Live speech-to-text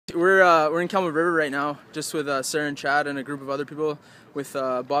We're in Campbell River right now, just with Sarah and Chad and a group of other people with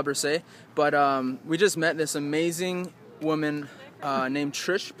Bob Rosé. But we just met this amazing woman named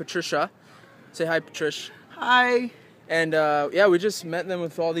Patricia. Say hi, Patricia. Hi. And yeah, we just met them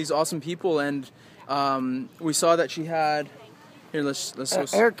with all these awesome people, and we saw that she had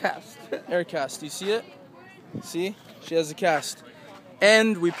let's air cast. Air cast. Do you see it? See? She has a cast.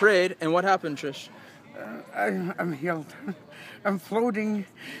 And we prayed, and what happened, Trish? I'm healed. I'm floating.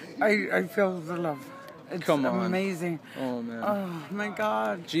 I feel the love. It's amazing. Oh, man. Oh, my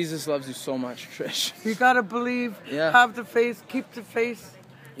God. Jesus loves you so much, Trish. You got to believe. Yeah. Have the faith. Keep the faith.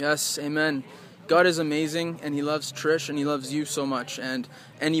 Yes, amen. God is amazing, and He loves Trish, and He loves you so much. And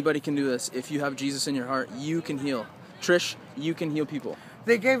anybody can do this. If you have Jesus in your heart, you can heal. Trish, you can heal people.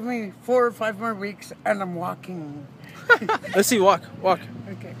 They gave me 4 or 5 more weeks, and I'm walking. Let's see, walk.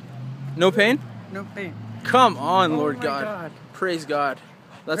 Okay. No pain? No pain. Come on, Oh Lord my God. God. Praise God.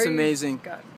 That's Praise amazing. God.